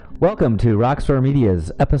Welcome to Rockstar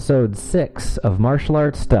Media's episode 6 of Martial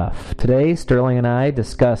Arts Stuff. Today, Sterling and I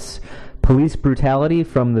discuss police brutality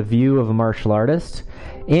from the view of a martial artist,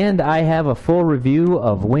 and I have a full review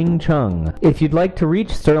of Wing Chun. If you'd like to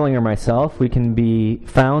reach Sterling or myself, we can be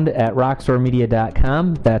found at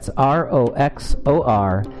rockstarmedia.com. That's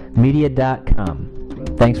ROXOR media.com.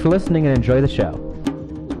 Thanks for listening and enjoy the show.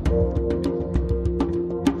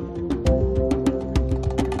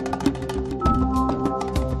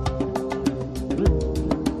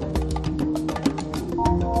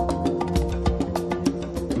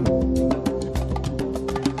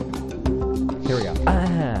 Here we go.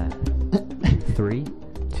 3,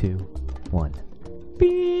 2, 1.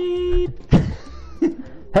 Beep.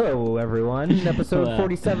 Hello, everyone. Episode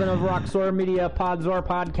 47 of Rockstar Media Podzor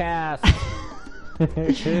Podcast.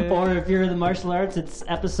 Or if you're in the martial arts, it's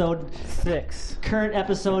episode 6. Current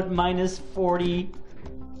episode minus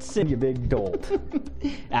 46. You big dolt.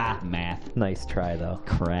 Math. Nice try, though.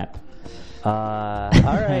 Crap. All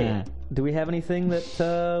right. Do we have anything that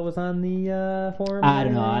was on the forum? I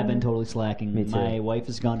don't know. I've been totally slacking. Me too. My wife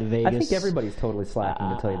has gone to Vegas. I think everybody's totally slacking,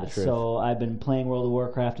 to tell you the truth. So I've been playing World of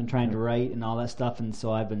Warcraft and trying to write and all that stuff, and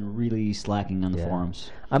so I've been really slacking on the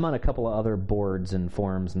forums. I'm on a couple of other boards and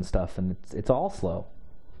forums and stuff, and it's all slow.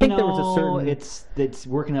 I think there was a certain... It's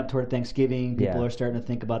working up toward Thanksgiving. People are starting to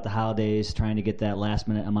think about the holidays, trying to get that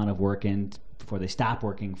last-minute amount of work in before they stop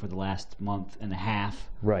working for the last month and a half.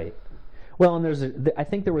 Right. Well, and I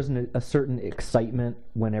think there was a certain excitement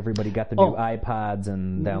when everybody got the new iPods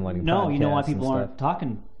and downloading podcasts. No, you know why people aren't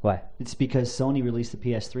talking? Why? It's because Sony released the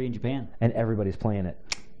PS3 in Japan. And everybody's playing it.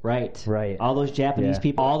 Right. Right. All those Japanese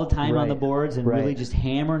people all the time on the boards and really just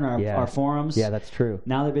hammering our forums. Yeah, that's true.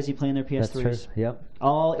 Now they're busy playing their PS3s. That's true. Yep.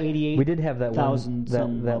 All 88,000. We did have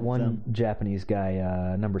that one Japanese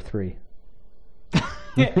guy, number 3.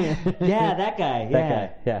 Yeah, that guy.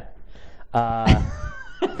 That guy, yeah.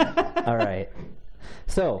 All right.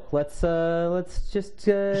 So let's just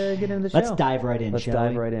get into the show. Let's dive right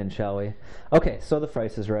in, shall we? Okay. So The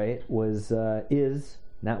Price is Right is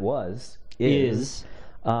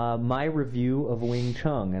my review of Wing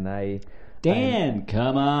Chun, and Dan,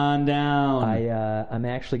 come on down. I'm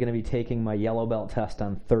actually going to be taking my yellow belt test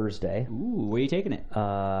on Thursday. Ooh, where are you taking it?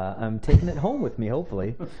 I'm taking it home with me,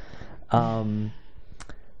 hopefully.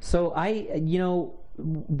 So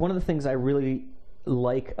one of the things I really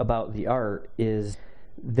like about the art is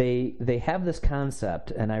they have this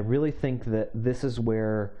concept, and I really think that this was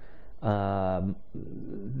where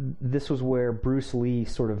Bruce Lee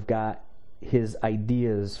sort of got his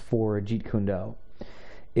ideas for Jeet Kune Do,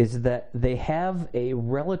 is that they have a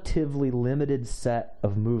relatively limited set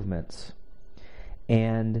of movements,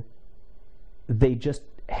 and they just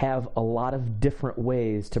have a lot of different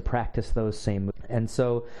ways to practice those same moves. And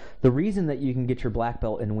so the reason that you can get your black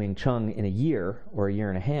belt in Wing Chun in a year or a year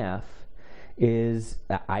and a half is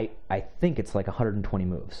I think it's like 120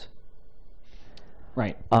 moves.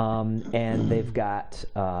 Right. And they've got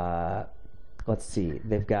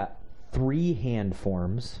they've got 3 hand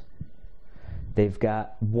forms. They've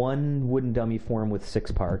got 1 wooden dummy form with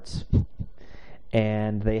 6 parts,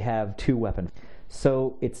 and they have 2 weapons.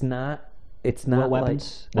 So it's not what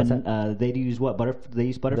weapons? Like, they use what? They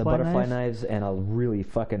use butterfly knives? The butterfly knives and a really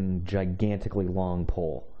fucking gigantically long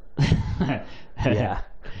pole. Yeah.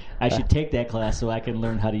 I should take that class so I can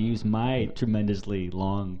learn how to use my tremendously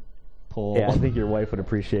long pole. Yeah, I think your wife would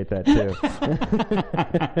appreciate that too.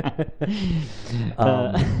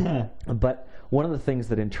 But one of the things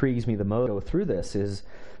that intrigues me the most go through this is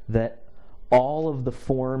that all of the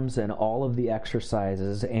forms and all of the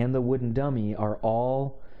exercises and the wooden dummy are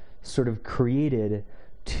all sort of created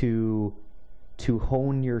to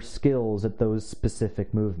hone your skills at those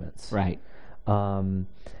specific movements. Right. And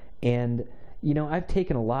I've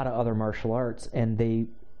taken a lot of other martial arts, and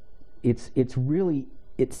it's really,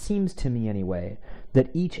 it seems to me anyway,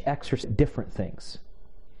 that each exercise different things.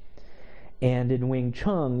 And in Wing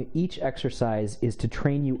Chun, each exercise is to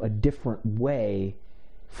train you a different way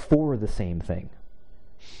for the same thing.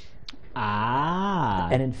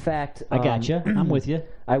 And in fact, I gotcha. I'm with you.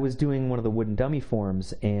 I was doing one of the wooden dummy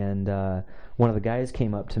forms, and one of the guys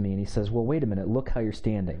came up to me and he says, "Well, wait a minute, look how you're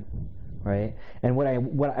standing." Right? And what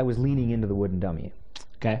I was leaning into the wooden dummy.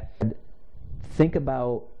 Okay. And think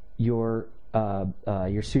about your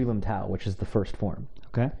suicidal Tao, which is the first form.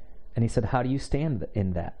 Okay. And he said, "How do you stand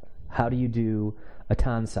in that? How do you do a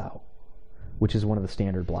Tan Sao, which is one of the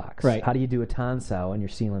standard blocks? Right. How do you do a Tan Sao in your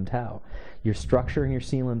suicidal Tao? Your structure in your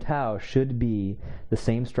suicidal Tao should be the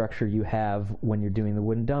same structure you have when you're doing the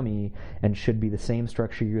wooden dummy, and should be the same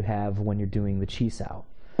structure you have when you're doing the Chi Sao."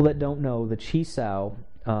 People that don't know, the Chi Sao,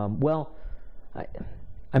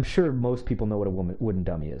 I'm sure most people know what a wooden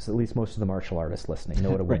dummy is. At least most of the martial artists listening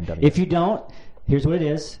know what a wooden dummy If is. you don't, here's what it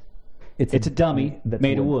is. It's a dummy that's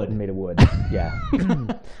made of wood. Made of wood, yeah.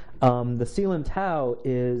 The Selim Tao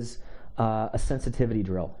is a sensitivity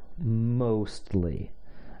drill, mostly.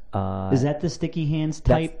 Is that the sticky hands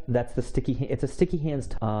type? That's the sticky. It's a sticky hands,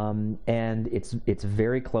 and it's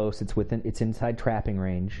very close. It's inside trapping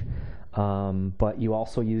range, but you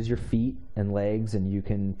also use your feet and legs, and you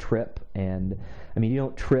can trip. And I mean, you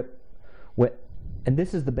don't trip. And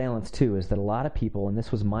this is the balance too. Is that a lot of people, and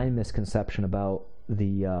this was my misconception about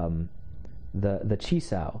the Chi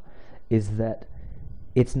Sao, is that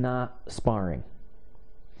it's not sparring,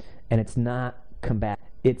 and it's not combat.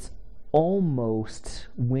 It's almost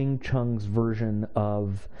Wing Chun's version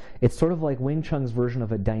of, it's sort of like Wing Chun's version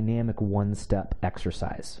of a dynamic one-step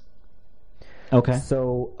exercise. Okay.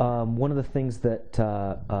 So one of the things that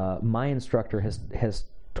my instructor has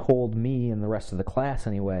told me and the rest of the class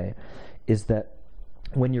anyway is that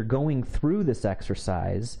when you're going through this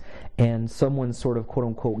exercise and someone sort of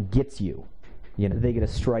quote-unquote gets you, they get a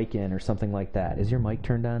strike in or something like that. Is your mic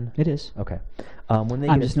turned on? It is. Okay. When they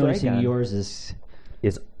I'm get just a strike noticing on, yours is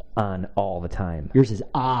on all the time. Yours is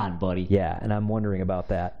on, buddy. Yeah, and I'm wondering about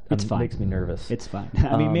that. It's fine. It makes me nervous. It's fine.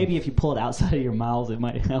 I mean, maybe if you pull it outside of your mouth, it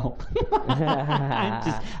might help.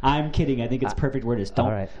 I'm kidding. I think it's perfect where it is.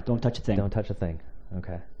 Don't touch a thing. Don't touch a thing.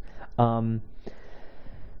 Okay. What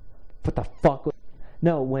the fuck?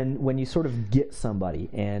 No, when you sort of get somebody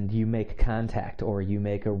and you make contact or you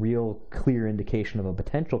make a real clear indication of a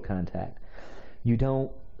potential contact, you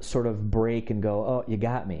don't sort of break and go, oh, you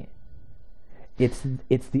got me. It's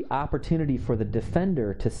the opportunity for the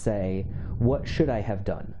defender to say, what should I have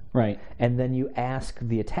done? Right. And then you ask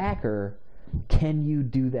the attacker, can you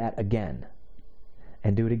do that again?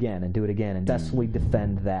 And do it again, and do it again, and successfully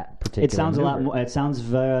defend that particular It sounds maneuver. a lot more. It sounds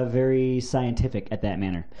very scientific at that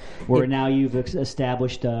manner. Where now you've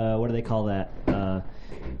established what do they call that?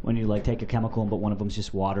 When you take a chemical, but one of them's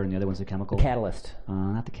just water and the other one's a chemical. Catalyst.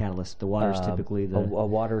 Not the catalyst. The water's typically the a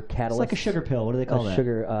water catalyst. It's like a sugar pill. What do they call that?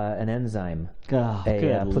 Sugar, an enzyme. Oh,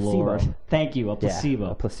 a placebo. Lord. Thank you. A placebo.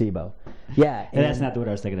 Yeah, a placebo. Yeah, and that's not what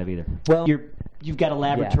I was thinking of either. Well, you've got a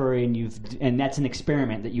laboratory and that's an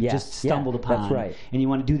experiment that you've just stumbled upon. That's right. And you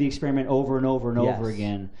want to do the experiment over and over and over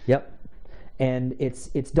again. Yep. And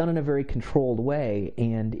it's done in a very controlled way,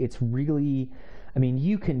 and it's really, I mean,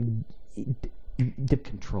 you can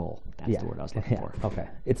control. That's the word I was looking for. Okay.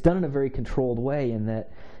 It's done in a very controlled way in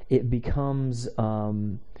that it becomes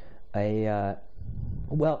the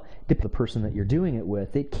person that you're doing it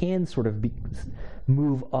with, it can sort of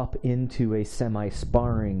move up into a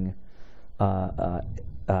semi-sparring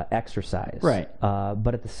exercise. Right.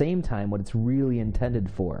 But at the same time, what it's really intended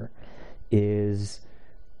for is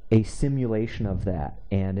a simulation of that,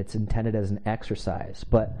 and it's intended as an exercise.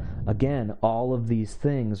 But again, all of these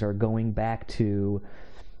things are going back to,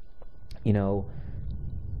 and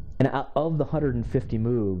of the 150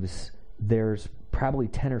 moves, there's probably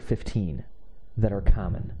 10 or 15 that are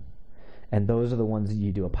common. And those are the ones that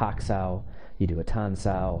you do a Pak Sao, you do a Tan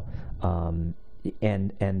Sao,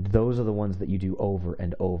 and those are the ones that you do over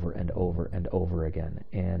and over and over and over again.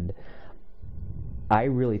 And I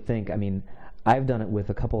really think, I've done it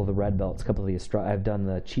with a couple of the red belts, I've done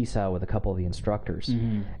the Chi Sao with a couple of the instructors.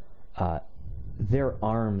 Mm-hmm. Their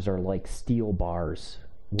arms are like steel bars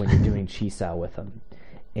when you're doing Chi Sao with them.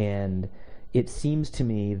 And it seems to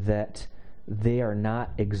me that they are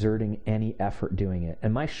not exerting any effort doing it.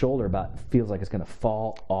 And my shoulder feels like it's going to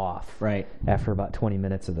fall off after about 20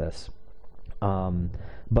 minutes of this.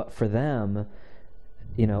 But for them,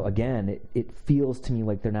 again, it feels to me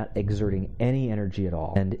like they're not exerting any energy at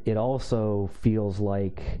all. And it also feels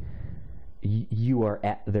like you are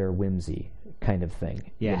at their whimsy kind of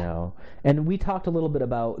thing, And we talked a little bit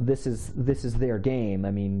about this is their game.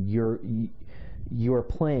 I mean, you're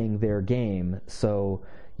playing their game, so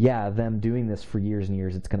them doing this for years and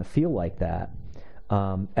years, it's going to feel like that.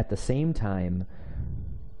 At the same time,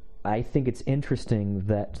 I think it's interesting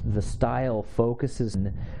that the style focuses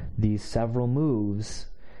on these several moves,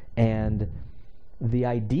 and the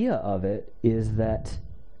idea of it is that,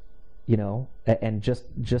 and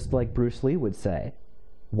just like Bruce Lee would say,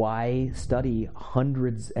 why study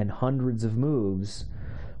hundreds and hundreds of moves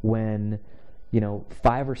when,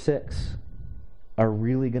 5 or 6 are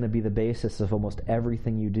really going to be the basis of almost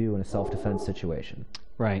everything you do in a self-defense situation.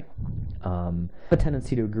 Right. I have a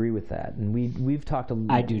tendency to agree with that, and we've talked.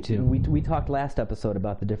 I do too. We talked last episode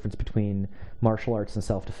about the difference between martial arts and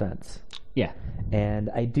self-defense. Yeah. And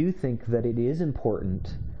I do think that it is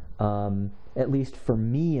important, at least for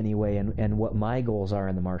me anyway, and what my goals are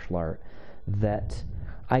in the martial art, that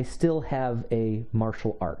I still have a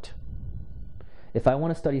martial art. If I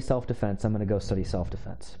want to study self-defense, I'm going to go study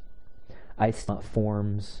self-defense. I want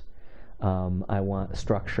forms. I want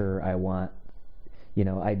structure. I want,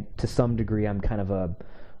 to some degree, I'm kind of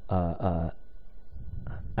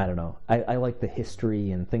I don't know. I like the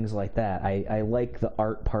history and things like that. I like the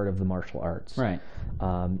art part of the martial arts. Right.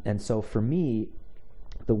 And so for me,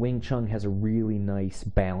 the Wing Chun has a really nice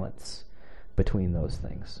balance between those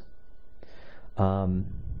things.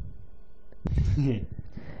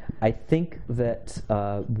 I think that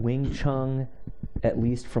Wing Chun, at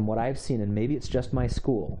least from what I've seen, and maybe it's just my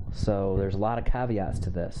school, so there's a lot of caveats to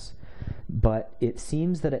this, but it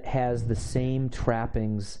seems that it has the same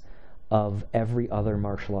trappings of every other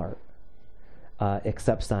martial art,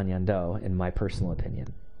 except Sanyando, in my personal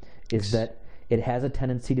opinion, is that it has a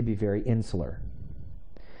tendency to be very insular.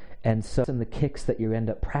 And so in the kicks that you end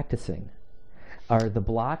up practicing are the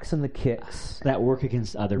blocks and the kicks that work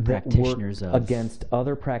against other practitioners against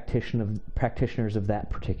other practitioners of that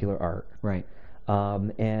particular art. Right.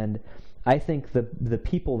 And I think the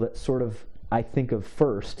people that sort of I think of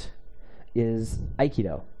first is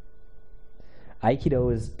Aikido.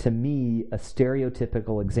 Aikido is, to me, a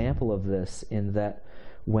stereotypical example of this, in that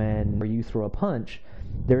when you throw a punch,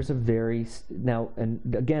 there's a very... Now, and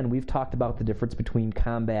again, we've talked about the difference between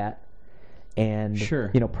combat and,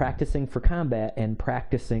 practicing for combat and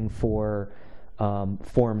practicing for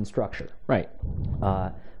form and structure. Right.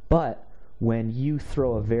 But when you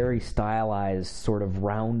throw a very stylized sort of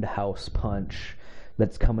roundhouse punch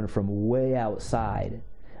that's coming from way outside,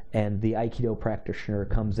 and the Aikido practitioner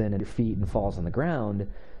comes in at your feet and falls on the ground,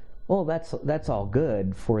 well, that's all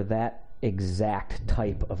good for that exact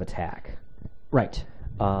type of attack. Right.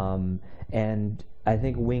 And I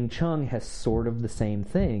think Wing Chun has sort of the same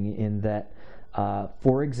thing in that,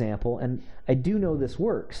 for example, and I do know this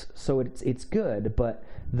works, so it's good, but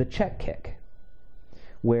the check kick,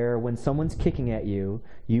 where when someone's kicking at you,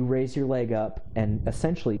 you raise your leg up and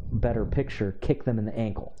essentially, better picture, kick them in the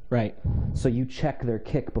ankle. Right. So you check their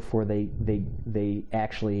kick before they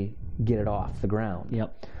actually get it off the ground.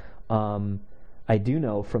 Yep. I do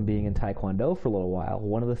know from being in Taekwondo for a little while,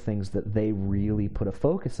 one of the things that they really put a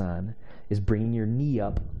focus on is bringing your knee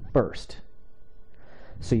up first.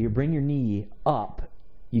 So you bring your knee up,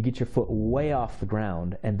 you get your foot way off the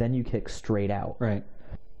ground, and then you kick straight out. Right.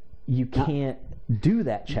 You can't do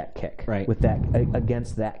that check kick with that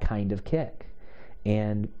against that kind of kick.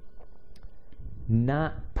 And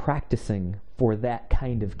not practicing for that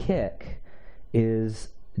kind of kick is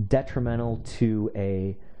detrimental to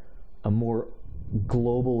a more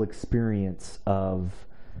global experience of,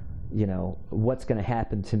 what's going to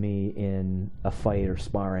happen to me in a fight or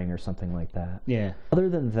sparring or something like that. Yeah. Other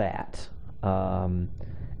than that, and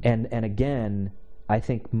again, I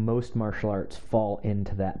think most martial arts fall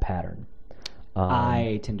into that pattern.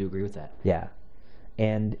 I tend to agree with that. Yeah.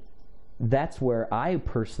 And that's where I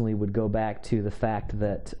personally would go back to the fact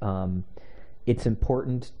that it's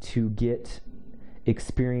important to get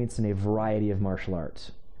experience in a variety of martial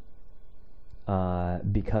arts.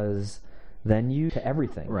 Because then you to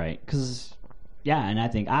everything. Right. Because, and I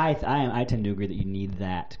think I tend to agree that you need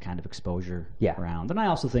that kind of exposure around. And I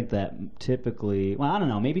also think that typically, well, I don't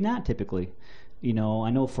know, maybe not typically. I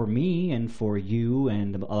know for me and for you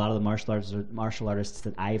and a lot of the martial artists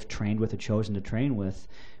that I've trained with or chosen to train with,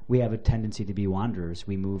 we have a tendency to be wanderers.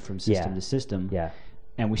 We move from system to system. Yeah.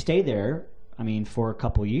 And we stay there, for a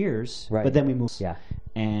couple years, but then we move. Yeah.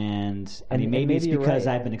 And maybe it's because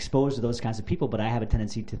I've been exposed to those kinds of people, but I have a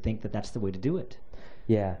tendency to think that that's the way to do it.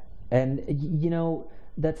 Yeah. And,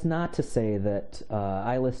 that's not to say that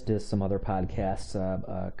I listen to some other podcasts.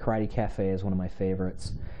 Karate Cafe is one of my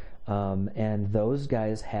favorites. And those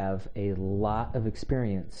guys have a lot of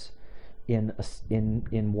experience in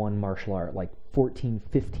one martial art, like 14,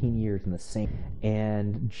 15 years in the same.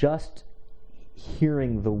 And just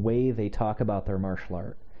hearing the way they talk about their martial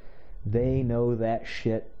art, they know that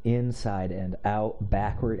shit inside and out,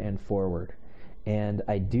 backward and forward. And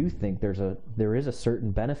I do think there is a certain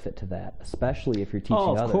benefit to that, especially if you're teaching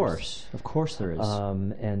others. Of course there is.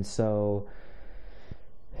 And so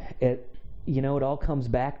it all comes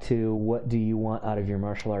back to, what do you want out of your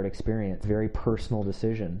martial art experience? Very personal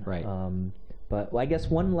decision. Right. But I guess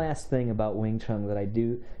one last thing about Wing Chun that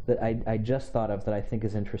I just thought of that I think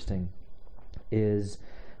is interesting is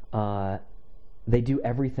they do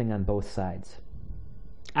everything on both sides.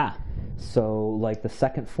 So like the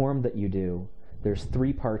second form that you do, there's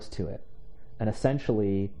 3 parts to it. And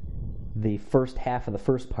essentially the first half of the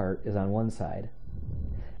first part is on one side.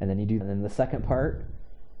 And then the second part,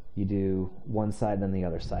 you do one side, then the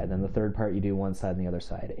other side. Then the third part, you do one side and the other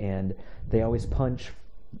side. And they always punch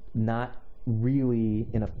not really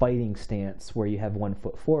in a fighting stance where you have one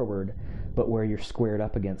foot forward, but where you're squared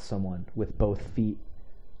up against someone with both feet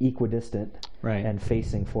equidistant and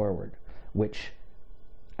facing forward, which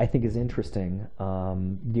I think is interesting.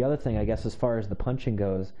 The other thing, I guess, as far as the punching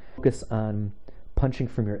goes, focus on punching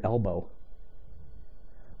from your elbow,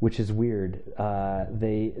 which is weird.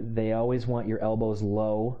 They always want your elbows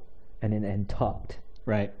low and tucked.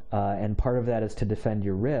 Right. And part of that is to defend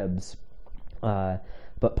your ribs,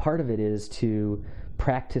 but part of it is to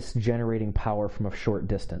practice generating power from a short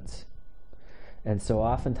distance. And so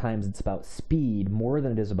oftentimes it's about speed more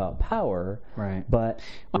than it is about power. Right. But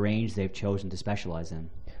the range they've chosen to specialize in.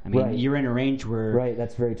 I mean, you're in a range where...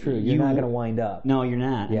 that's very true. You're not going to wind up. No, you're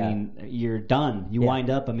not. Yeah. I mean, you're done. You wind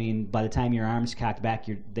up, I mean, by the time your arm's cocked back,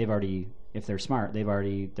 they've already, if they're smart,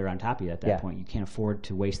 they're on top of you at that point. You can't afford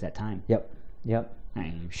to waste that time. Yep. I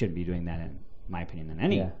mean, you shouldn't be doing that, in my opinion, in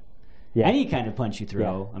any kind of punch you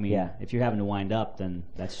throw. I mean, if you're having to wind up, then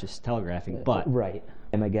that's just telegraphing. But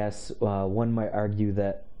and I guess one might argue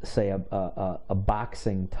that, say, a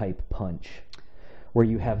boxing type punch, where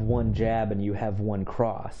you have one jab and you have one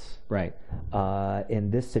cross. Right.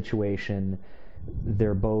 In this situation,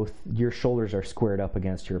 your shoulders are squared up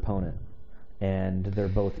against your opponent, and they're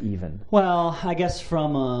both even. Well, I guess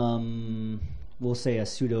from we'll say a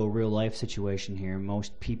pseudo real life situation here,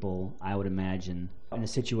 most people, I would imagine, in a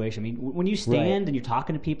situation, I mean, when you stand and you're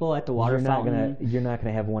talking to people at the water fountain, you're not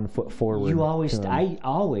gonna have one foot forward. I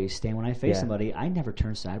always stand when I face somebody. I never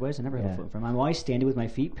turn sideways. I never have a foot in front. I'm always standing with my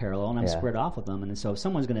feet parallel, and I'm squared off with them. And so if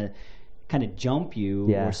someone's gonna kind of jump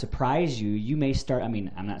you or surprise you, you may start. I mean,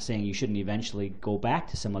 I'm not saying you shouldn't eventually go back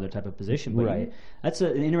to some other type of position, but that's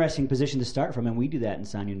an interesting position to start from, and we do that in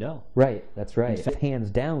San Yundo. Right, that's right. With hands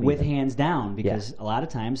down. With hands down, because a lot of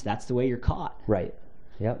times that's the way you're caught. Right.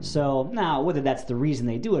 Yep. So now, whether that's the reason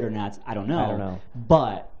they do it or not, I don't know.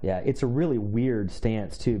 But it's a really weird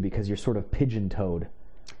stance too, because you're sort of pigeon-toed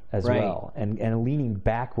as well, and leaning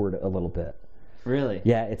backward a little bit. Really?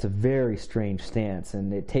 Yeah, it's a very strange stance,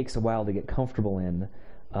 and it takes a while to get comfortable in.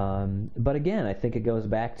 But again, I think it goes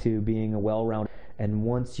back to being a well-rounded. And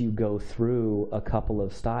once you go through a couple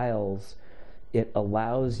of styles, it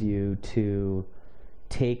allows you to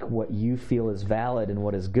take what you feel is valid and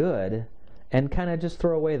what is good, and kind of just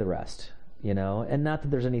throw away the rest, And not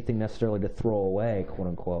that there's anything necessarily to throw away, quote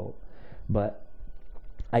unquote, but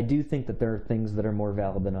I do think that there are things that are more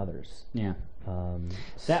valid than others. Yeah.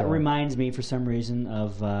 That reminds me, for some reason,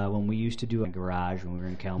 of when we used to do a garage when we were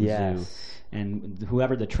in Kalamazoo, and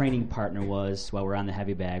whoever the training partner was while we're on the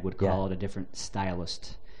heavy bag would call it a different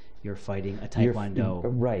stylist. You're fighting a Taekwondo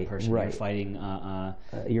person. Right.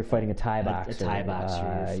 You're fighting a Thai boxer. A Thai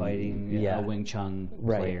boxer. You're fighting a Wing Chun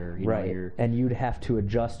player. And you'd have to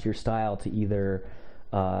adjust your style to either,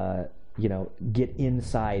 get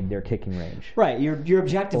inside their kicking range. Right. Your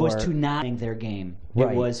objective was to not make their game.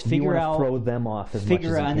 It was figure out, throw them off as much as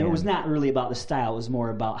you can. And it was not really about the style. It was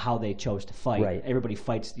more about how they chose to fight. Right. Everybody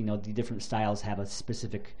fights. The different styles have a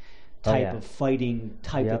specific type of fighting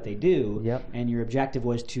type that they do, and your objective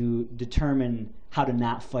was to determine how to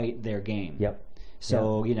not fight their game.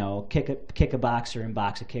 So kick a boxer and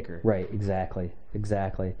box a kicker. Right, exactly.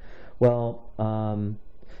 Well,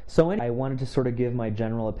 I wanted to sort of give my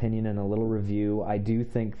general opinion and a little review. I do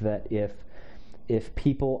think that if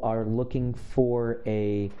people are looking for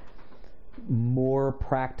a more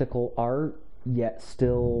practical art yet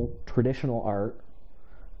still traditional art,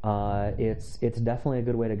 it's definitely a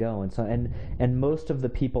good way to go. And most of the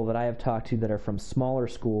people that I have talked to that are from smaller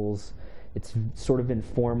schools, it's sort of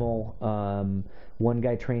informal. One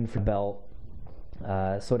guy trained for belt,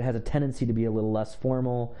 so it has a tendency to be a little less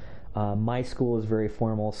formal. My school is very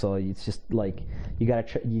formal, so it's just like you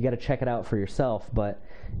gotta check it out for yourself. But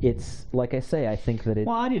it's like I say, I think that it.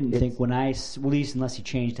 Well, I didn't think when at least unless you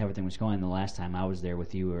changed how everything was going the last time I was there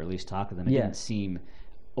with you, or at least talked to them, it didn't seem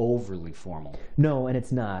overly formal. No, and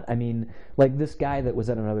it's not. I mean, like this guy that was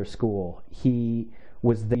at another school, he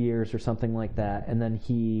was there years or something like that, and then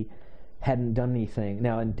he hadn't done anything.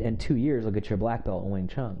 Now, in 2 years, I'll get you a black belt in Wing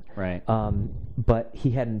Chun. Right. But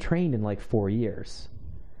he hadn't trained in like 4 years.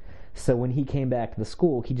 So when he came back to the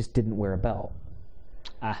school, he just didn't wear a belt.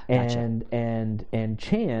 Gotcha. And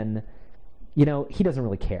Chan, he doesn't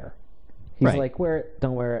really care. He's like, wear it,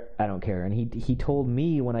 don't wear it, I don't care. And he told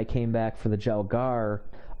me when I came back for the Jalgar,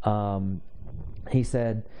 he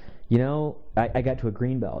said, I got to a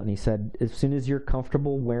green belt, and he said, as soon as you're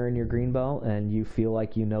comfortable wearing your green belt and you feel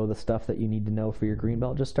like you know the stuff that you need to know for your green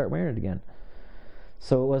belt, just start wearing it again.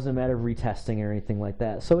 So it wasn't a matter of retesting or anything like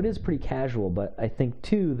that. So it is pretty casual, but I think,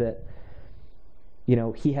 too, that,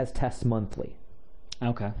 he has tests monthly.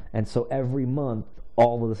 Okay. And so every month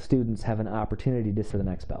all of the students have an opportunity to for the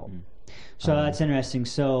next belt. So that's interesting.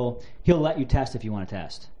 So he'll let you test if you want to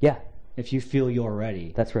test. Yeah. If you feel you're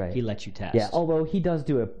ready. That's right. He lets you test. Yeah, although he does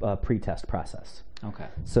do a pre-test process. Okay.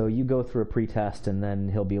 So you go through a pre-test, and then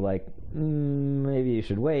he'll be like, maybe you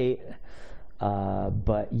should wait.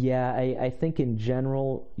 But yeah, I think in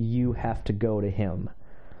general, you have to go to him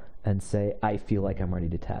and say, I feel like I'm ready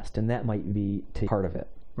to test. And that might be part of it.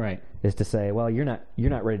 Right. Is to say, well, you're not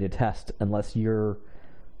ready to test unless you're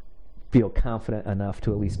feel confident enough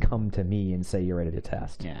to at least come to me and say you're ready to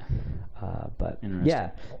test. Yeah. But yeah.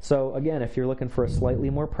 So again, if you're looking for a slightly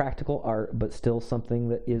more practical art, but still something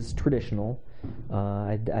that is traditional,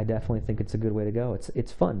 I definitely think it's a good way to go.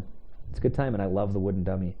 It's fun. It's a good time, and I love the wooden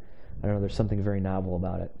dummy. I don't know. There's something very novel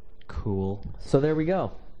about it. Cool. So there we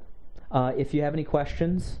go. If you have any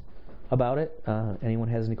questions about it, anyone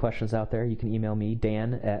has any questions out there, you can email me,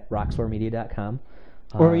 Dan@rockstoremedia.com.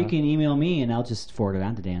 Or you can email me and I'll just forward it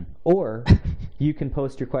on to Dan. Or you can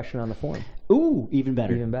post your question on the forum. Ooh, even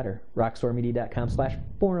better. Even better.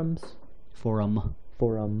 rockstoremedia.com/forums.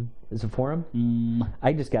 Forum. Is it forum?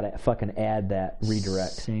 I just got to fucking add that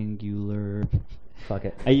redirect. Singular. Fuck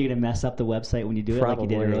it. Are you going to mess up the website when you do it like you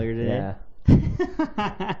did earlier today?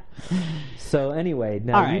 Yeah. So anyway,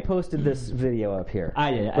 now you posted this video up here.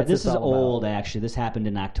 I did. This is old, actually. This happened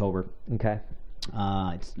in October. Okay.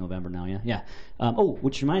 It's November now, yeah.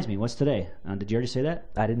 Which reminds me, what's today? Did you already say that?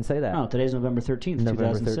 I didn't say that. Oh, today's November 13th,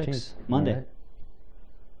 2006. Monday. Right.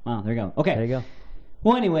 Wow, there you go. Okay. There you go.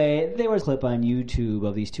 Well, anyway, there was a clip on YouTube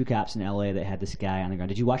of these two cops in L.A. that had this guy on the ground.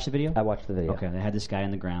 Did you watch the video? I watched the video. Okay, they had this guy on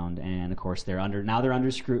the ground, and of course they're under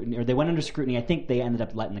scrutiny, or they went under scrutiny. I think they ended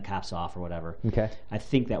up letting the cops off or whatever. Okay. I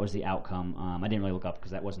think that was the outcome. I didn't really look up because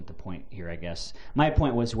that wasn't the point here, I guess. My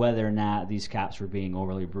point was whether or not these cops were being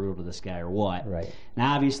overly brutal to this guy or what. Right.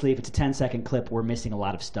 Now, obviously, if it's a 10-second clip, we're missing a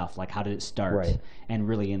lot of stuff, like how did it start, right, and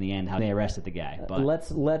really in the end how they arrested the guy. But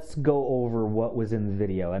let's go over what was in the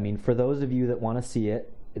video. I mean, for those of you that want to see it,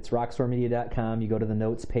 it's rockstoremedia.com. You go to the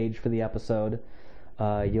notes page for the episode.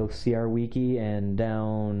 You'll see our wiki, and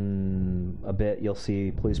down a bit you'll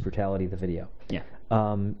see Police Brutality, the video. Yeah.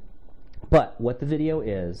 But what the video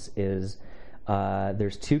is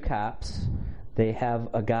there's two cops. They have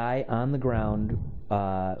a guy on the ground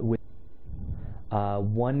with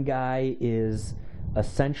one guy is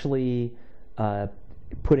essentially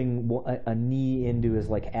putting a knee into his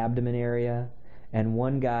abdomen area, and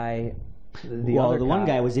one guy. The one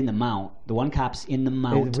guy was in the mount. The one cop's in the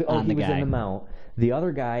mount on the guy. He was in the mount. The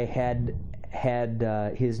other guy had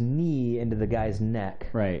his knee into the guy's neck.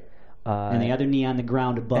 Right. And the other knee on the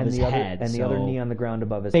ground above his head. And the other knee on the ground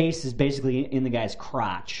above his face is basically in the guy's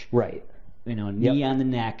crotch. Right. Knee on the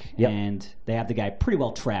neck, and they have the guy pretty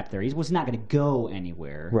well trapped there. He was not going to go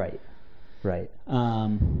anywhere. Right. Right.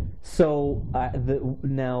 So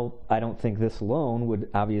now I don't think this alone would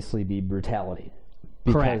obviously be brutality.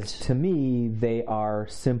 Because correct. To me, they are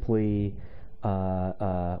simply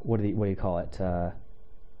what do you call it?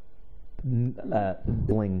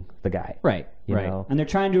 Killing the guy. Right. You know? And they're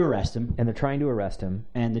trying to arrest him. And the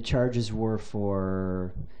charges were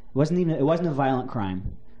for it wasn't a violent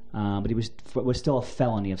crime, but it was still a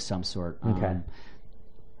felony of some sort. Okay.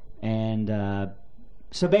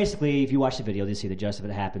 So basically, if you watch the video, you'll see the gist of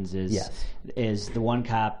it happens is the one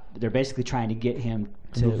cop. They're basically trying to get him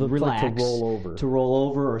to relax, to roll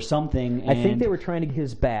over or something. I think they were trying to get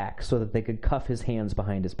his back so that they could cuff his hands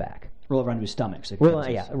behind his back. Roll over onto his stomach. So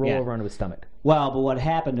roll over onto his stomach. Well, but what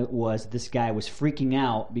happened was this guy was freaking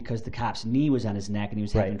out because the cop's knee was on his neck and he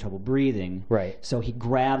was having trouble breathing. Right. So he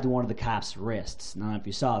grabbed one of the cop's wrists. I don't know if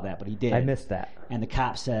you saw that, but he did. I missed that. And the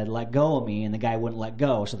cop said, "Let go of me," and the guy wouldn't let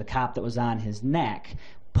go. So the cop that was on his neck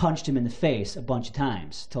punched him in the face a bunch of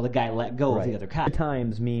times till the guy let go of the other cop.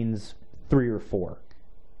 Times means 3 or 4.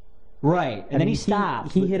 Right, and then he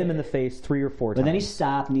stopped. He hit him in the face 3 or 4 times. But then he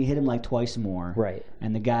stopped and he hit him twice more. Right.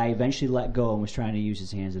 And the guy eventually let go and was trying to use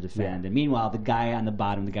his hands to defend. Yeah. And meanwhile, the guy on the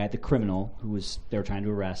bottom, the criminal who they were trying to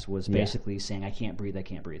arrest, was basically saying, "I can't breathe, I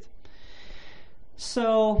can't breathe."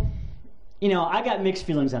 So, I got mixed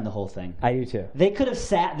feelings on the whole thing. I do too. They could have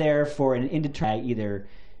sat there for an indeterminate, either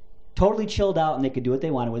totally chilled out and they could do what they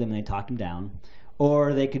wanted with him and they talked him down,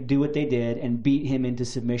 or they could do what they did and beat him into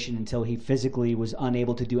submission until he physically was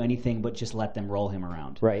unable to do anything but just let them roll him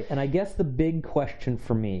around. Right. And I guess the big question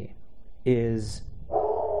for me is,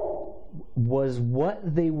 was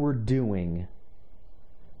what they were doing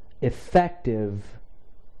effective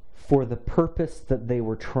for the purpose that they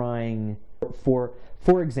were trying for?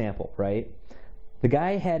 For example, right? The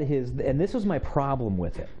guy had and this was my problem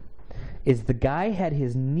with it, is the guy had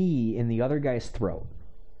his knee in the other guy's throat.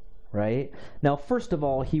 right? Now, first of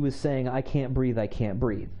all, he was saying, I can't breathe, I can't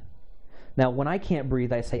breathe. Now, when I can't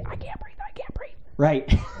breathe, I say, I can't breathe, I can't breathe.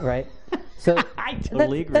 Right. Right? So I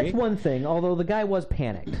totally agree. That's one thing, although the guy was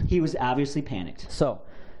panicked. He was obviously panicked. So,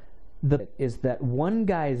 is that one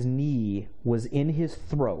guy's knee was in his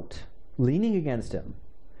throat, leaning against him,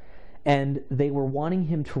 and they were wanting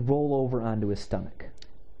him to roll over onto his stomach.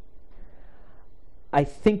 I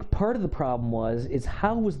think part of the problem is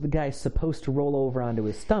how was the guy supposed to roll over onto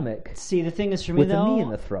his stomach? See, the thing is for me, though, with a knee in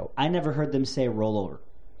the throat. I never heard them say roll over.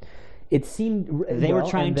 It seemed they were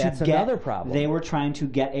trying to that's get another problem. They were trying to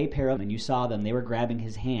get a pair of, and you saw them. They were grabbing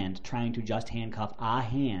his hand, trying to just handcuff a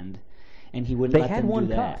hand, and he wouldn't let them do that.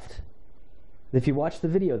 They had one cuffed. If you watch the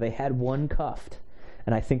video, they had one cuffed,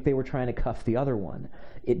 and I think they were trying to cuff the other one.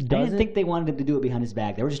 I didn't think they wanted him to do it behind his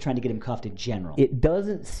back. They were just trying to get him cuffed in general. It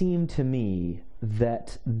doesn't seem to me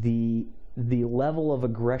that the level of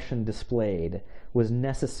aggression displayed was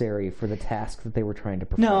necessary for the task that they were trying to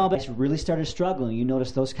perform. No, but he really started struggling. You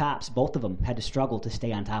notice those cops, both of them, had to struggle to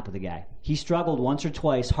stay on top of the guy. He struggled once or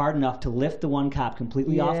twice hard enough to lift the one cop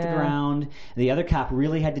completely off the ground. The other cop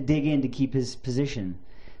really had to dig in to keep his position.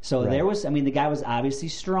 So there was, the guy was obviously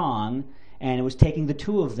strong, and it was taking the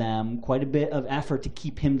two of them quite a bit of effort to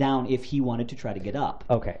keep him down if he wanted to try to get up.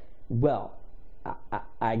 Okay, well,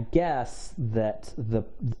 I guess that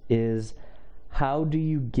is how do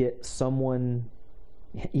you get someone,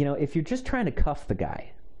 if you're just trying to cuff the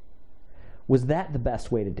guy, was that the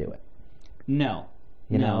best way to do it? No.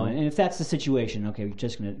 No, and if that's the situation, okay,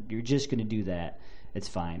 you're just gonna do that. It's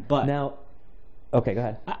fine. But now, okay, go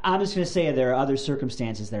ahead. I'm just gonna say there are other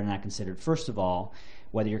circumstances that are not considered. First of all,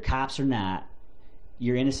 whether you're cops or not,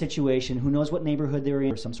 you're in a situation, who knows what neighborhood they were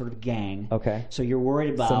in, or some sort of gang. Okay. So you're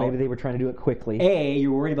worried about... So maybe they were trying to do it quickly.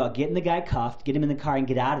 You're worried about getting the guy cuffed, get him in the car, and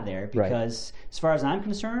get out of there. Because as far as I'm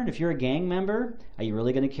concerned, if you're a gang member, are you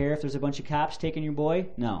really going to care if there's a bunch of cops taking your boy?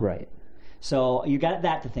 No. Right. So you got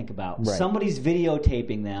that to think about. Right. Somebody's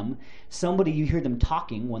videotaping them. You hear them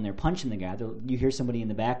talking when they're punching the guy. You hear somebody in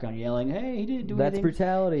the background yelling, "Hey, he didn't do anything." That's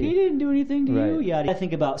brutality. He didn't do anything to you. Yeah. I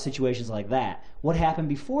think about situations like that. What happened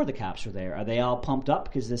before the cops were there? Are they all pumped up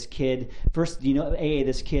because this kid? First,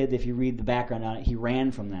 this kid. If you read the background on it, he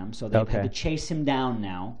ran from them, so they've had to chase him down.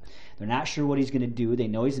 Now they're not sure what he's going to do. They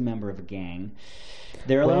know he's a member of a gang.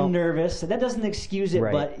 They're a little nervous. So that doesn't excuse it,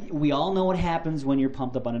 but we all know what happens when you're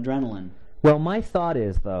pumped up on adrenaline. Well, my thought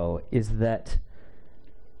is that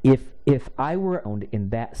if I were in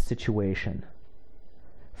that situation,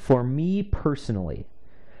 for me personally,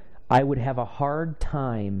 I would have a hard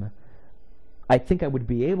time. I think I would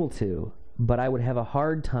be able to, but I would have a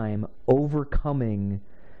hard time overcoming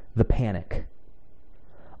the panic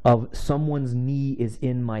of someone's knee is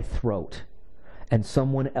in my throat and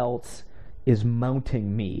someone else is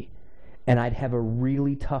mounting me. And I'd have a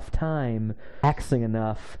really tough time axing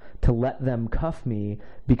enough to let them cuff me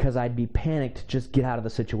because I'd be panicked to just get out of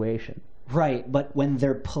the situation. Right, but when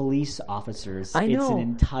they're police officers, it's an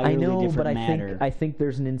entirely different matter. I think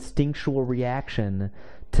there's an instinctual reaction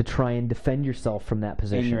to try and defend yourself from that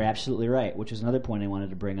position. And you're absolutely right, which is another point I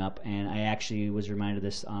wanted to bring up. And I actually was reminded of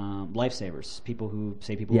this, lifesavers, people who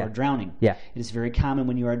are drowning. Yeah. It is very common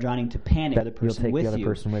when you are drowning to panic the other person You'll take with the other you.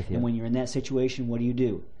 person with you. And when you're in that situation, what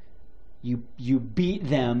do? You beat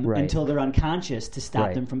them until they're unconscious to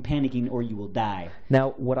stop them from panicking, or you will die.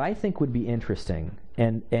 Now, what I think would be interesting,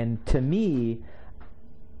 and to me,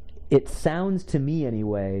 it sounds to me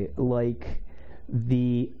anyway like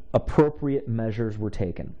the appropriate measures were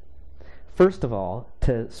taken. First of all,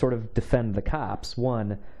 to sort of defend the cops,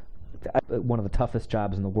 one of the toughest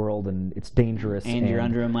jobs in the world, and it's dangerous. And you're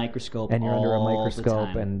under a microscope. And you're under a all microscope, the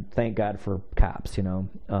time. and thank God for cops,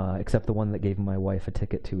 except the one that gave my wife a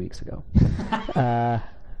ticket 2 weeks ago. And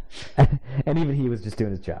even he was just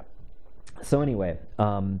doing his job. So anyway,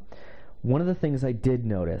 one of the things I did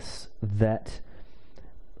notice that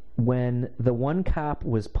when the one cop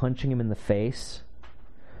was punching him in the face,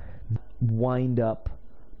 wind up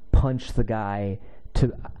punch the guy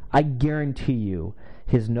to, I guarantee you,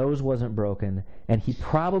 his nose wasn't broken, and he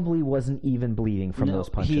probably wasn't even bleeding from those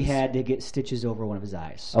punches. He had to get stitches over one of his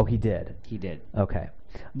eyes. Oh, he did? He did. Okay.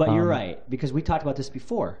 But you're right, because we talked about this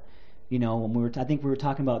before. When I think we were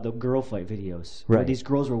talking about the girl fight videos. Where these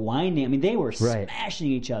girls were whining. They were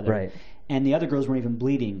smashing each other. Right. And the other girls weren't even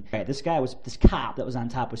bleeding. Right. This cop that was on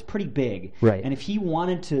top was pretty big. Right. And if he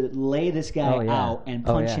wanted to lay this guy out and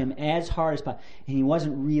punch him as hard as possible, and he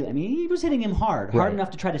wasn't really, he was hitting him hard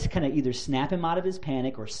enough to try to kind of either snap him out of his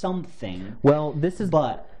panic or something. Well, this is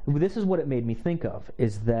what it made me think of,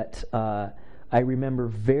 is that I remember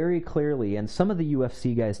very clearly, and some of the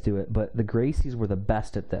UFC guys do it, but the Gracies were the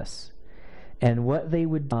best at this, And what they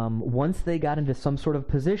would, once they got into some sort of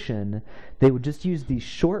position, they would just use these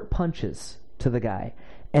short punches to the guy.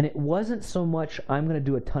 And it wasn't so much, I'm going to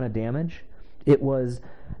do a ton of damage. It was,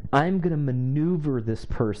 I'm going to maneuver this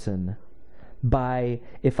person by,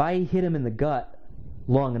 if I hit him in the gut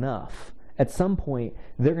long enough, at some point,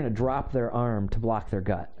 they're going to drop their arm to block their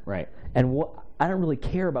gut. Right. And I don't really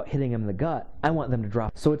care about hitting them in the gut. I want them to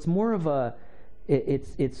drop. So it's more of a,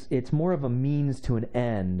 it's more of a means to an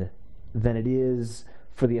end than it is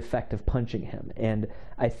for the effect of punching him. And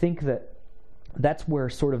I think that's where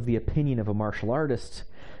sort of the opinion of a martial artist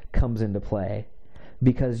comes into play,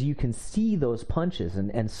 because you can see those punches,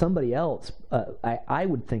 and somebody else, I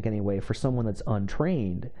would think anyway, for someone that's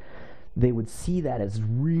untrained, they would see that as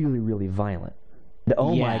really, really violent.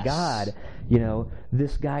 Oh yes. My God, you know,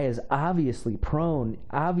 this guy is obviously prone.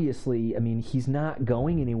 Obviously, I mean, he's not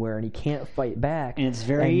going anywhere and he can't fight back. And it's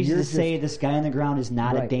very easy to say this guy on the ground is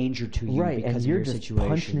not right, a danger to you right, because and of you're your just situation.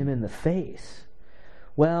 Punching him in the face.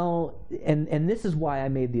 Well, and this is why I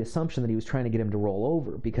made the assumption that he was trying to get him to roll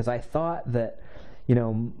over, because I thought that, you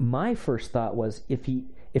know, my first thought was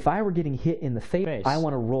if I were getting hit in the face, I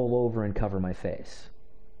want to roll over and cover my face.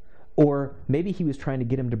 Or maybe he was trying to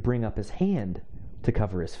get him to bring up his hand to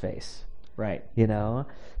cover his face. Right. You know?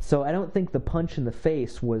 So I don't think the punch in the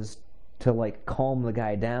face was to, like, calm the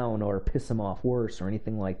guy down or piss him off worse or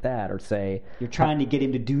anything like that, or say... You're trying to get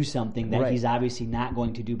him to do something that right. he's obviously not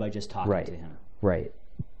going to do by just talking right. to him. Right.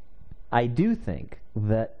 I do think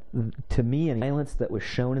that, to me, any violence that was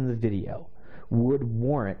shown in the video would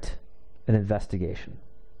warrant an investigation.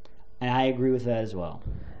 And I agree with that as well.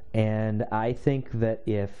 And I think that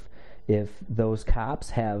if those cops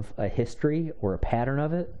have a history or a pattern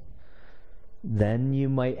of it, then you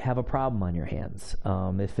might have a problem on your hands.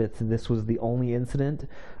 If this was the only incident,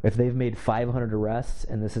 if they've made 500 arrests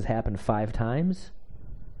and this has happened 5 times,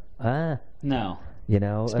 no. You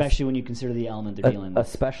know, especially when you consider the element they're dealing with.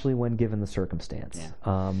 Especially when given the circumstance.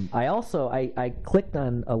 Yeah. I clicked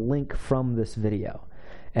on a link from this video,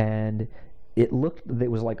 and it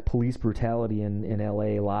was like police brutality in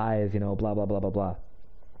LA live, you know, blah, blah, blah, blah, blah.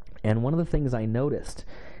 And one of the things I noticed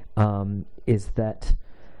is that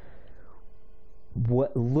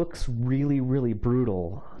what looks really, really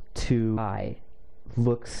brutal to eye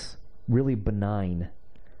looks really benign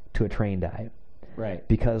to a trained eye. Right.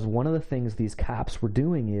 Because one of the things these cops were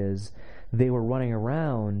doing is they were running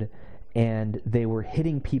around and they were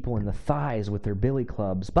hitting people in the thighs with their billy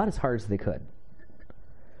clubs about as hard as they could.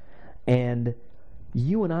 And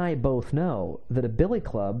you and I both know that a billy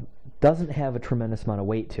club doesn't have a tremendous amount of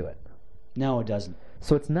weight to it. No, it doesn't.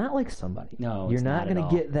 So it's not like somebody. No, you're it's not going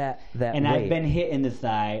to get that and weight. I've been hit in the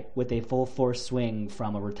thigh with a full force swing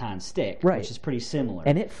from a rattan stick, right. which is pretty similar.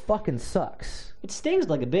 And it fucking sucks. It stings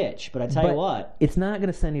like a bitch, but I tell you what, it's not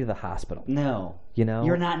going to send you to the hospital. No, you know,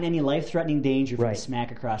 you're not in any life-threating danger from right. a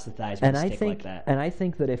smack across the thighs with a stick like that. And I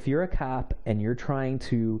think that if you're a cop and you're trying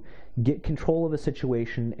to get control of a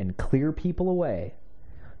situation and clear people away,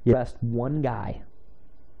 you arrest one guy.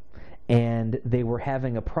 And they were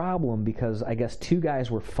having a problem because I guess 2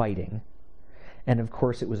 guys were fighting. And of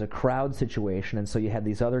course it was a crowd situation, and so you had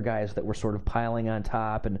these other guys that were sort of piling on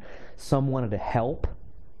top, and some wanted to help.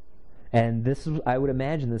 And I would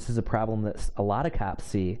imagine this is a problem that a lot of cops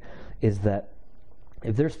see, is that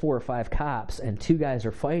if there's 4 or 5 cops and 2 guys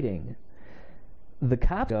are fighting, the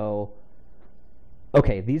cops go,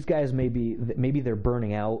 okay, these guys maybe they're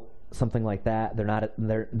burning out, something like that.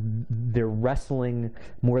 They're wrestling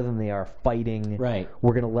more than they are fighting. Right.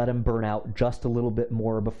 We're going to let them burn out just a little bit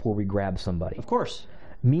more before we grab somebody. Of course.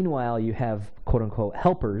 Meanwhile, you have quote unquote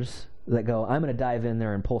helpers that go, I'm going to dive in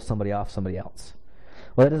there and pull somebody off somebody else.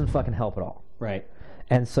 Well, that doesn't fucking help at all. Right.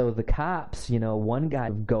 And so the cops, you know, one guy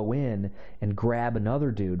would go in and grab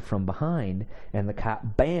another dude from behind, and the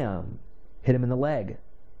cop, bam, hit him in the leg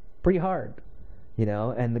pretty hard. You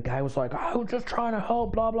know, and the guy was like, I was just trying to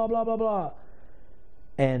help, blah, blah, blah, blah, blah.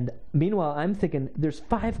 And meanwhile, I'm thinking, there's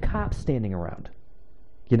 5 cops standing around.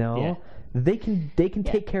 You know? Yeah. They can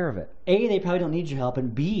take care of it. A, they probably don't need your help,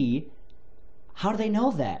 and B, how do they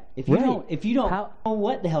know that? If you don't know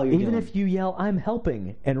what the hell you're doing. Even if you yell, I'm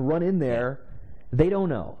helping, and run in there, they don't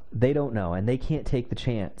know. They don't know, and they can't take the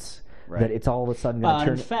chance that it's all of a sudden going to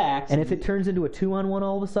turn. In fact, and if it turns into a 2-on-1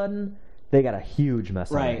 all of a sudden, they got a huge mess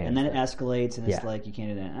on their hands. Right, and then it escalates, and it's like, you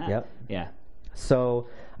can't do that. Yep. Yeah. So,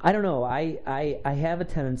 I don't know. I have a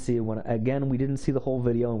tendency, when again, we didn't see the whole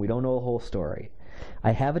video, and we don't know the whole story.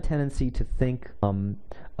 I have a tendency to think,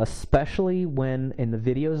 especially when, in the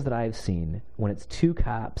videos that I've seen, when it's 2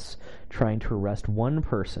 cops trying to arrest one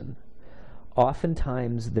person,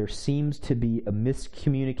 oftentimes there seems to be a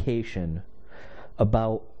miscommunication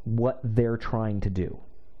about what they're trying to do.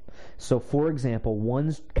 So, for example,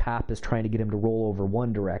 one cop is trying to get him to roll over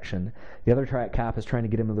one direction. The other cop is trying to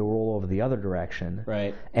get him to roll over the other direction.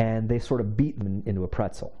 Right. And they sort of beat them into a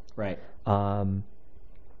pretzel. Right.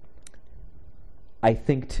 I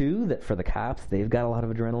think, too, that for the cops, they've got a lot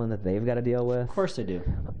of adrenaline that they've got to deal with. Of course they do.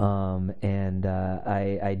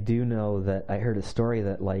 I do know that I heard a story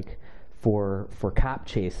that, like, for cop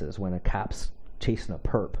chases, when a cop's chasing a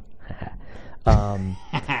perp,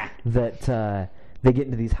 that they get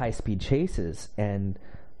into these high-speed chases and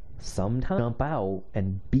sometimes jump out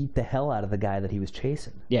and beat the hell out of the guy that he was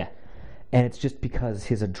chasing. Yeah. And it's just because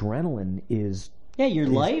his adrenaline is... Yeah, your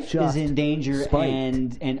life is in danger,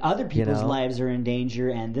 spiked, and other people's lives are in danger,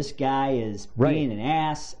 and this guy is being an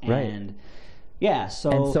ass, and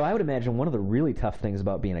so I would imagine one of the really tough things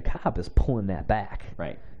about being a cop is pulling that back,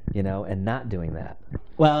 right? And not doing that.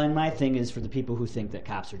 Well, and my thing is for the people who think that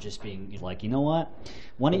cops are just being like, you know what?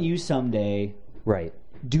 Why don't you someday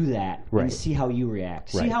do that and see how you react?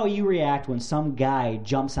 See how you react when some guy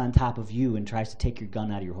jumps on top of you and tries to take your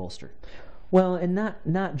gun out of your holster. Well, and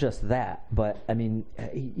not just that, but I mean,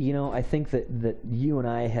 I think that you and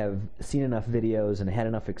I have seen enough videos and had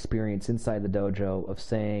enough experience inside the dojo of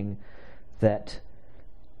saying that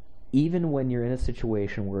even when you're in a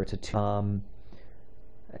situation where it's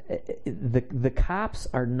the cops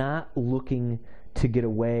are not looking to get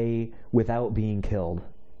away without being killed.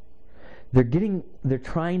 They're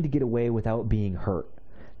trying to get away without being hurt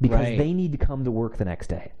because they need to come to work the next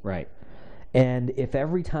day. Right. And if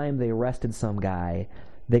every time they arrested some guy,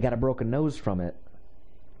 they got a broken nose from it,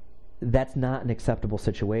 that's not an acceptable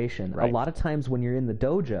situation. Right. A lot of times when you're in the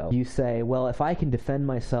dojo, you say, well, if I can defend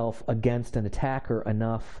myself against an attacker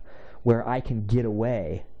enough where I can get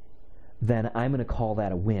away, then I'm going to call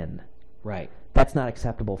that a win. Right. That's not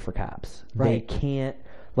acceptable for cops. Right. They can't,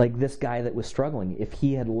 like this guy that was struggling, if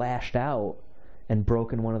he had lashed out and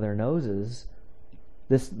broken one of their noses...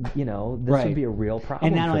 This would be a real problem.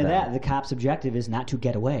 And not only that, the cop's objective is not to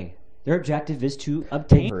get away. Their objective is to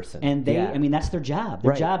obtain, and that's their job.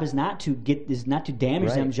 Their job is not to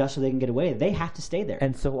damage them just so they can get away. They have to stay there.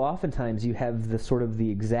 And so oftentimes you have the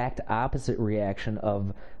exact opposite reaction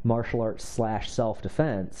of martial arts /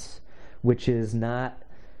 self-defense, which is not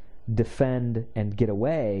defend and get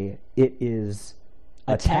away. It is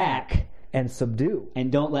attack and subdue.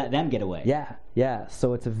 And don't let them get away. Yeah.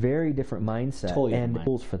 So it's a very different mindset. Totally and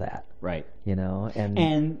tools for that. Right.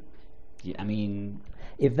 And I mean...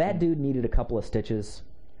 If that dude needed a couple of stitches...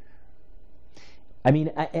 I mean,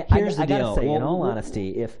 here's the I deal. gotta say, in all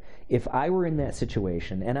honesty, if I were in that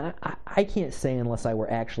situation, and I can't say unless I were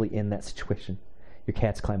actually in that situation... Your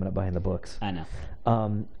cat's climbing up behind the books. I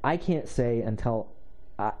know. I can't say until...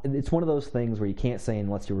 it's one of those things where you can't say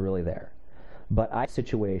unless you're really there. But I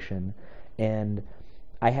situation... And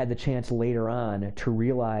I had the chance later on to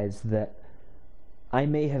realize that I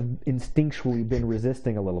may have instinctually been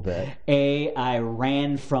resisting a little bit. A, I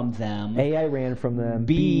ran from them.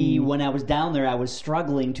 B, when I was down there, I was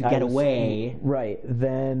struggling to get away. Right.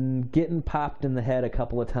 Then getting popped in the head a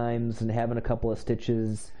couple of times and having a couple of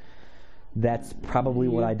stitches, that's probably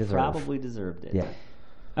what I deserve. Probably deserved it. Yeah.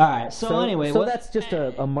 All right. So anyway, that's just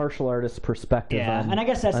a martial artist's perspective. Yeah, and I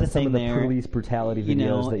guess that's on the some thing of the there. police brutality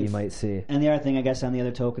videos that you might see. And the other thing, I guess, on the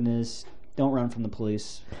other token is don't run from the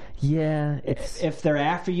police. Yeah, if they're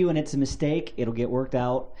after you and it's a mistake, it'll get worked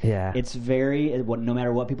out. Yeah, it's no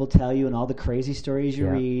matter what people tell you and all the crazy stories you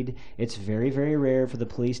read, it's very, very rare for the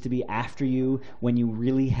police to be after you when you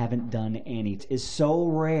really haven't done anything. It's so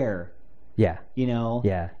rare. Yeah,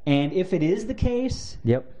 Yeah, and if it is the case,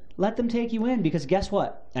 let them take you in, because guess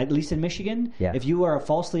what? At least in Michigan, if you are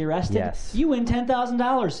falsely arrested, you win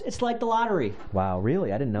 $10,000. It's like the lottery. Wow,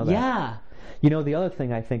 really? I didn't know that. Yeah. The other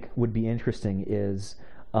thing I think would be interesting is,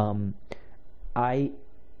 at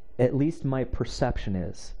least my perception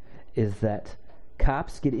is that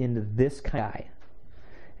cops get into this kind of guy,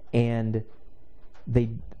 and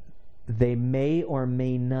they may or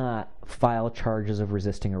may not file charges of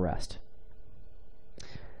resisting arrest.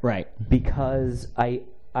 Right. Because I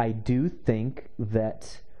do think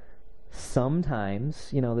that sometimes,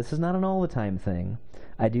 this is not an all the time thing,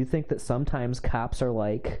 I do think that sometimes cops are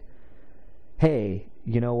like, hey,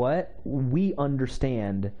 you know what? We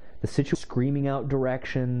understand the situation, screaming out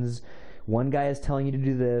directions. One guy is telling you to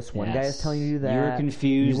do this. One guy is telling you to do that. You're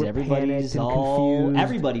confused. Everybody's confused.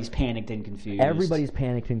 Everybody's panicked and confused. Everybody's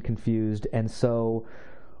panicked and confused, and so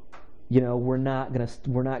we're not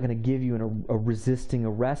gonna give you a resisting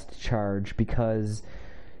arrest charge because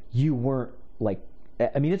you weren't like.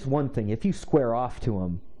 I mean, it's one thing if you square off to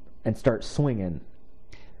him and start swinging.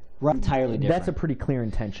 entirely different. That's a pretty clear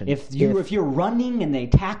intention. If you're running and they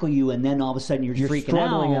tackle you and then all of a sudden you're freaking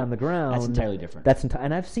struggling out on the ground, that's entirely different.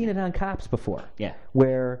 And I've seen it on cops before. Yeah.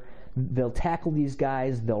 Where they'll tackle these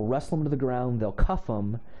guys, they'll wrestle them to the ground, they'll cuff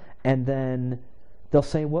them, and then they'll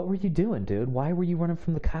say, "What were you doing, dude? Why were you running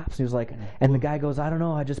from the cops?" And he was like, and the guy goes, "I don't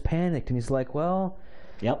know, I just panicked." And he's like, "Well,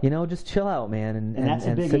 just chill out, man." And that's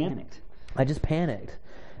a big panicked. I just panicked.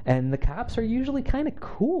 And the cops are usually kind of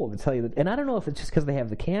cool, to tell you that. And I don't know if it's just because they have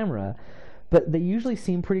the camera, but they usually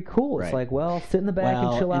seem pretty cool. It's like, well, sit in the back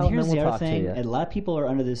and chill out, and then we'll talk to you. And a lot of people are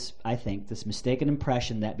under this, I think, this mistaken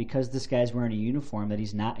impression that because this guy's wearing a uniform that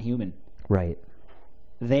he's not human. Right.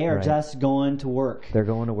 They are just going to work. They're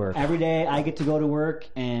going to work. Every day I get to go to work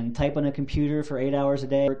and type on a computer for 8 hours a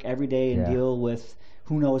day, work every day and deal with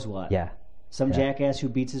who knows what. Yeah. Some jackass who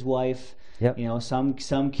beats his wife. Yep.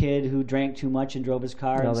 Some kid who drank too much and drove his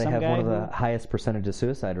car. No, they have one of the highest percentage of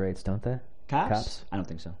suicide rates, don't they? Cops? I don't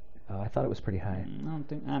think so. Oh, I thought it was pretty high.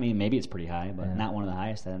 I mean, maybe it's pretty high, but not one of the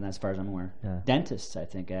highest, as far as I'm aware. Yeah. Dentists, I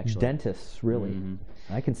think, actually. Dentists, really? Mm-hmm.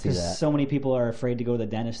 I can see that. So many people are afraid to go to the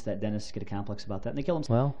dentist that dentists get a complex about that, and they kill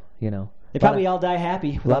themselves. Well, they probably all die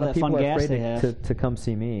happy with all that fun gas they have. A lot of people are afraid to come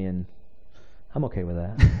see me, and I'm okay with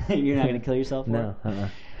that. You're not going to kill yourself for it? No.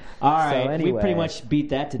 All right, so anyway, we pretty much beat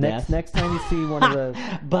that to death. Next time you see one of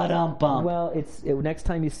the... But Well, next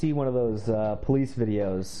time you see one of those police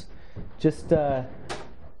videos, just...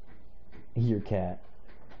 your cat.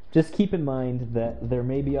 Just keep in mind that there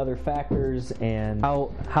may be other factors, and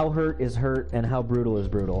how hurt is hurt and how brutal is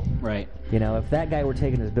brutal. Right. If that guy were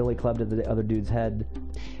taking his billy club to the other dude's head...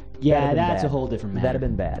 Yeah, that's a whole different matter. That'd have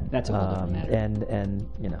been bad. That's a whole different matter. And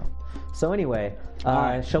So anyway,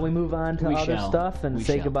 shall we move on to other stuff and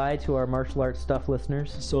say goodbye to our martial arts stuff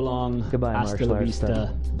listeners? So long. Goodbye, Hasta martial arts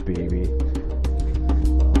stuff. Baby.